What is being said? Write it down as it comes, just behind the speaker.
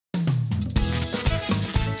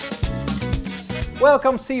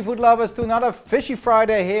Welcome seafood lovers to another Fishy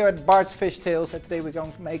Friday here at Bart's Fish Tales, and today we're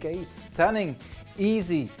going to make a stunning,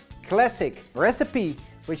 easy, classic recipe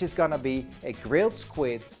which is gonna be a grilled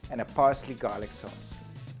squid and a parsley garlic sauce.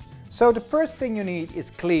 So the first thing you need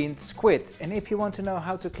is cleaned squid, and if you want to know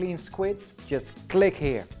how to clean squid, just click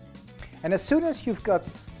here. And as soon as you've got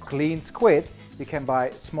cleaned squid, you can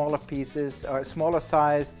buy smaller pieces, or smaller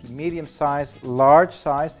size, medium size, large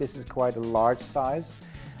size. This is quite a large size.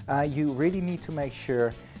 You really need to make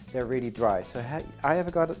sure they're really dry. So I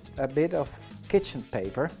have got a bit of kitchen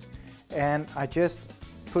paper and I just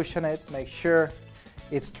push on it, make sure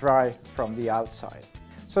it's dry from the outside.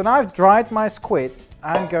 So now I've dried my squid.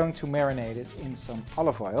 I'm going to marinate it in some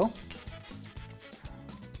olive oil,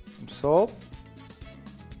 some salt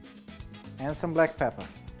and some black pepper.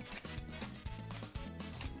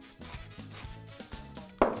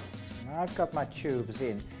 Now I've got my tubes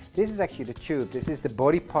in. This is actually the tube, this is the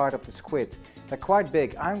body part of the squid. They're quite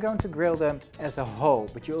big. I'm going to grill them as a whole,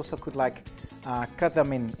 but you also could cut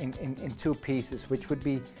them in two pieces, which would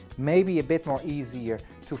be maybe a bit more easier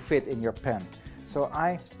to fit in your pan. So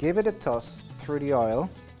I give it a toss through the oil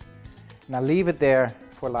and I leave it there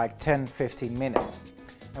for like 10-15 minutes.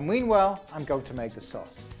 And meanwhile, I'm going to make the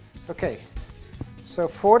sauce. Okay, so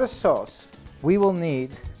for the sauce, we will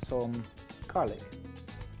need some garlic.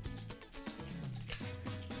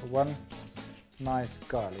 One nice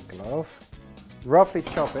garlic clove, roughly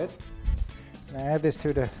chop it, and I add this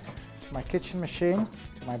to my kitchen machine,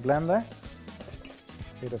 to my blender,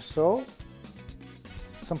 a bit of salt,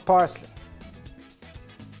 some parsley,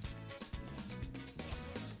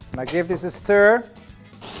 and I give this a stir.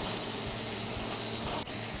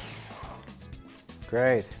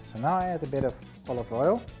 Great, so now I add a bit of olive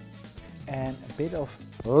oil and a bit of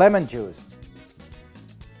lemon juice.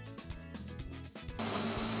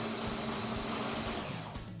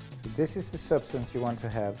 This is the substance you want to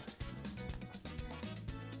have.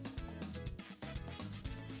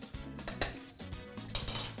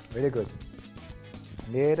 Really good.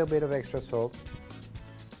 A little bit of extra salt,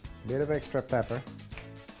 a bit of extra pepper.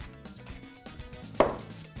 And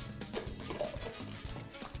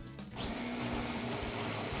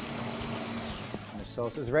the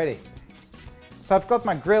sauce is ready. So I've got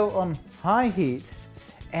my grill on high heat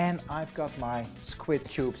and I've got my squid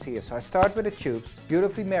tubes here. So I start with the tubes,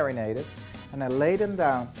 beautifully marinated, and I lay them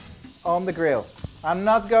down on the grill. I'm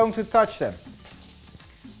not going to touch them.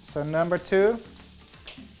 So number two,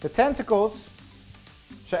 the tentacles.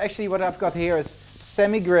 So actually what I've got here is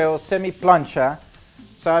semi-grill, semi-plancha.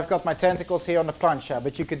 So I've got my tentacles here on the plancha,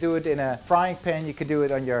 but you could do it in a frying pan, you could do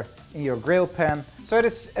it in your grill pan. So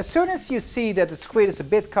as soon as you see that the squid is a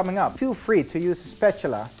bit coming up, feel free to use a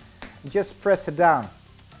spatula and just press it down.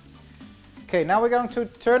 Okay, now we're going to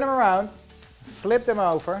turn them around, flip them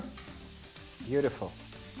over. Beautiful.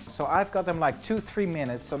 So I've got them like 2-3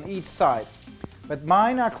 minutes on each side, but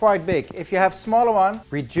mine are quite big. If you have smaller one,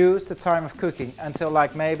 reduce the time of cooking until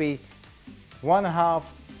like maybe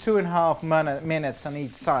 2.5 minutes on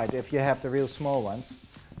each side if you have the real small ones.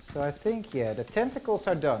 So I think, yeah, the tentacles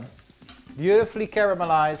are done. Beautifully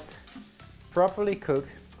caramelized, properly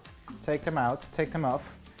cooked. Take them out, take them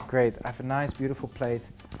off. Great, I have a nice beautiful plate.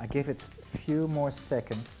 I give it a few more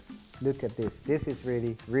seconds. Look at this. This is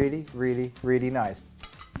really, really, really, really nice.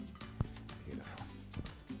 Beautiful.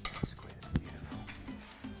 Squid, beautiful.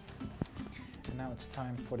 And now it's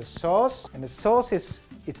time for the sauce. And the sauce is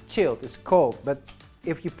chilled, it's cold, but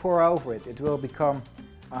if you pour over it, it will become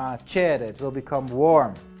cheddar, it will become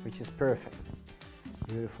warm, which is perfect.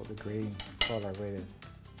 Beautiful, the green color with it.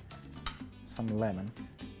 Some lemon.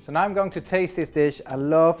 So now I'm going to taste this dish. I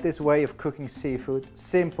love this way of cooking seafood.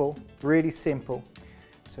 Simple, really simple.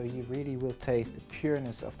 So you really will taste the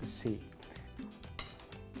pureness of the sea.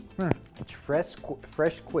 It's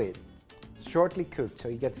fresh squid, shortly cooked, so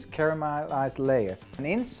you get this caramelized layer. And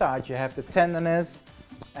inside you have the tenderness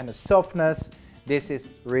and the softness. This is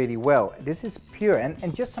really well. This is pure.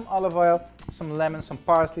 And just some olive oil, some lemon, some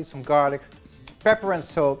parsley, some garlic, pepper and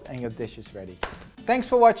salt, and your dish is ready. Thanks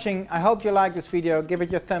for watching. I hope you liked this video. Give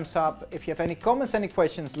it your thumbs up. If you have any comments, any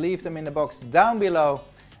questions, leave them in the box down below.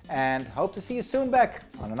 And hope to see you soon back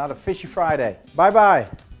on another Fishy Friday. Bye bye.